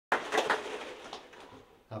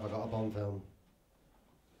Have I got a Bond film?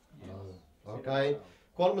 Yes. Oh, okay.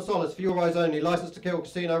 Quantum of Solace, for your eyes only. License to Kill,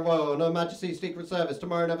 Casino Royale. No Majesty's Secret Service.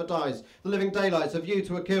 Tomorrow Never Dies. The Living Daylights. A View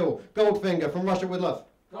to a Kill. Goldfinger, From Russia with Love.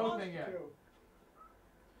 Goldfinger.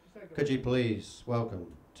 Could you please welcome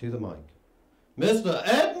to the mic, Mr.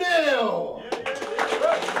 Ed Neal!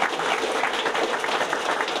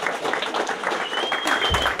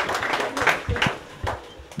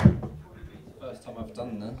 First time I've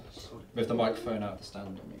done this with the microphone out of the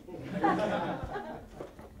stand.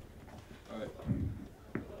 Alright.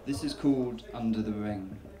 This is called Under the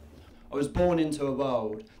Ring. I was born into a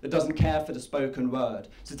world that doesn't care for the spoken word.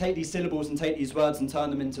 So take these syllables and take these words and turn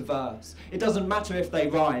them into verse. It doesn't matter if they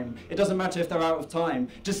rhyme. It doesn't matter if they're out of time.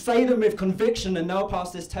 Just say them with conviction and they'll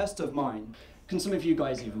pass this test of mine. Can some of you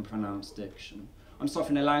guys even pronounce diction? I'm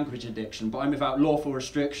suffering a language addiction, but I'm without lawful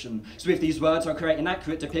restriction. So with these words, I'll create an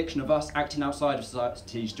accurate depiction of us acting outside of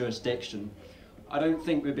society's jurisdiction. I don't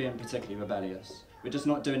think we're being particularly rebellious. We're just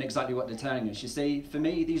not doing exactly what they're telling us. You see, for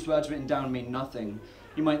me, these words written down mean nothing.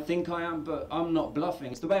 You might think I am, but I'm not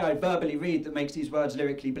bluffing. It's the way I verbally read that makes these words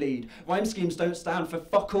lyrically bleed. Rhyme schemes don't stand for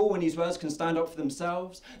fuck all when these words can stand up for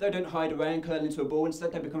themselves. They don't hide away and curl into a ball.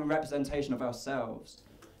 Instead, they become a representation of ourselves.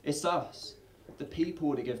 It's us, the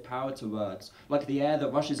people, that give power to words, like the air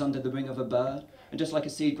that rushes under the wing of a bird. And just like a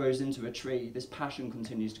seed grows into a tree, this passion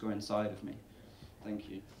continues to grow inside of me. Thank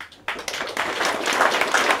you.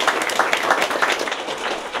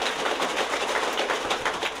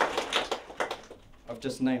 I've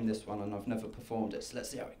just named this one and I've never performed it, so let's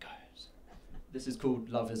see how it goes. This is called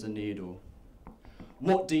Love is a Needle.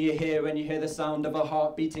 What do you hear when you hear the sound of a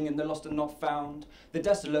heart beating in the lost and not found? The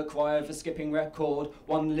desolate cry of a skipping record.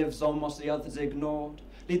 One lives on whilst the other's ignored.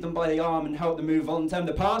 Lead them by the arm and help them move on. Tell them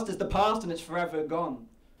the past is the past and it's forever gone.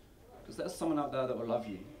 Because there's someone out there that will love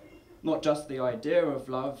you. Not just the idea of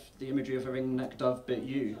love, the imagery of a ring-necked dove, but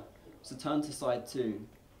you. So turn to side two.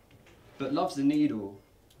 But love's a needle,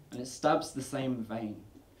 and it stabs the same vein.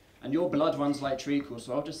 And your blood runs like treacle,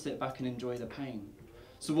 so I'll just sit back and enjoy the pain.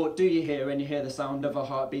 So what do you hear when you hear the sound of a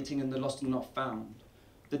heart beating in the lost and not found?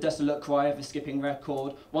 The desolate cry of a skipping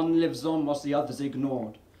record. One lives on whilst the other's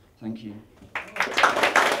ignored. Thank you.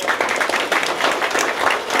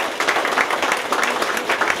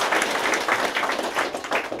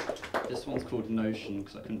 This one's called Notion,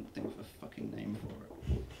 because I couldn't think of a fucking name for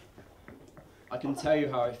it. I can tell you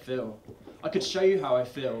how I feel. I could show you how I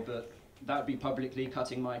feel, but that would be publicly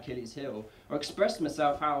cutting my Achilles heel. Or express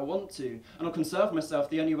myself how I want to, and I'll conserve myself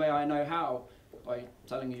the only way I know how, by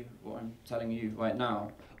telling you what I'm telling you right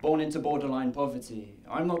now. Born into borderline poverty,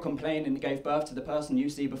 I'm not complaining it gave birth to the person you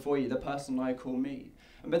see before you, the person I call me.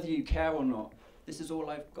 And whether you care or not, this is all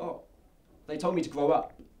I've got. They told me to grow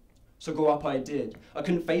up, so grow up I did. I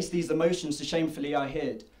couldn't face these emotions, so shamefully I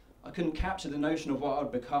hid. I couldn't capture the notion of what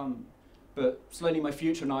I'd become, but slowly my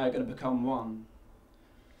future and I are going to become one.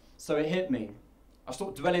 So it hit me. I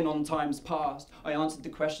stopped dwelling on times past. I answered the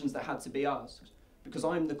questions that had to be asked. Because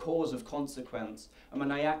I'm the cause of consequence. And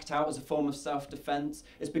when I act out as a form of self-defense,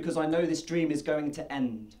 it's because I know this dream is going to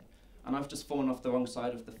end. And I've just fallen off the wrong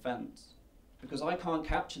side of the fence. Because I can't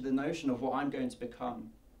capture the notion of what I'm going to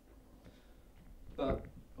become. But,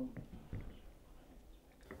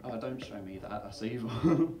 oh, don't show me that, that's evil.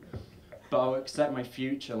 But I'll accept my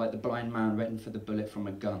future like the blind man waiting for the bullet from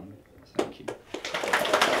a gun. Thank you.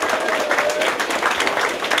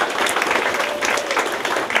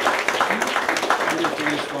 I'm going to do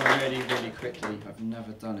this one really, really quickly. I've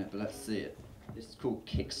never done it, but let's see it. This is called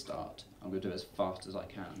Kickstart. I'm going to do it as fast as I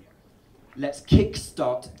can. Let's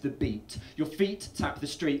kickstart the beat. Your feet tap the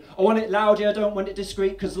street. I want it loud, yeah, I don't want it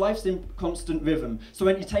discreet, because life's in constant rhythm. So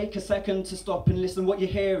when you take a second to stop and listen what you're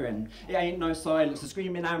hearing, it ain't no silence, a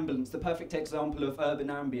screaming ambulance, the perfect example of urban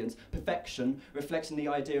ambience. Perfection, reflecting the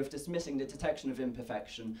idea of dismissing the detection of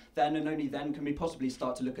imperfection. Then and only then can we possibly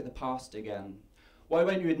start to look at the past again. Why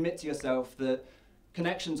won't you admit to yourself that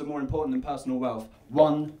connections are more important than personal wealth?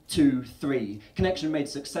 1, 2, 3. Connection made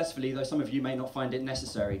successfully, though some of you may not find it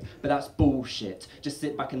necessary. But that's bullshit. Just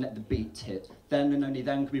sit back and let the beat hit. Then and only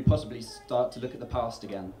then can we possibly start to look at the past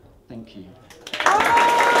again. Thank you.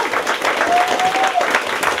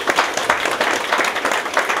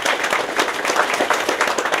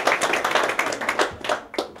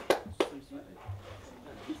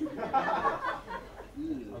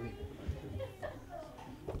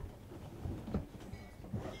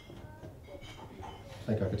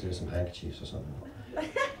 I think I could do some handkerchiefs or something.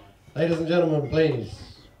 Ladies and gentlemen,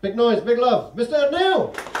 please. Big noise, big love, Mr.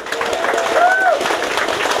 Neal!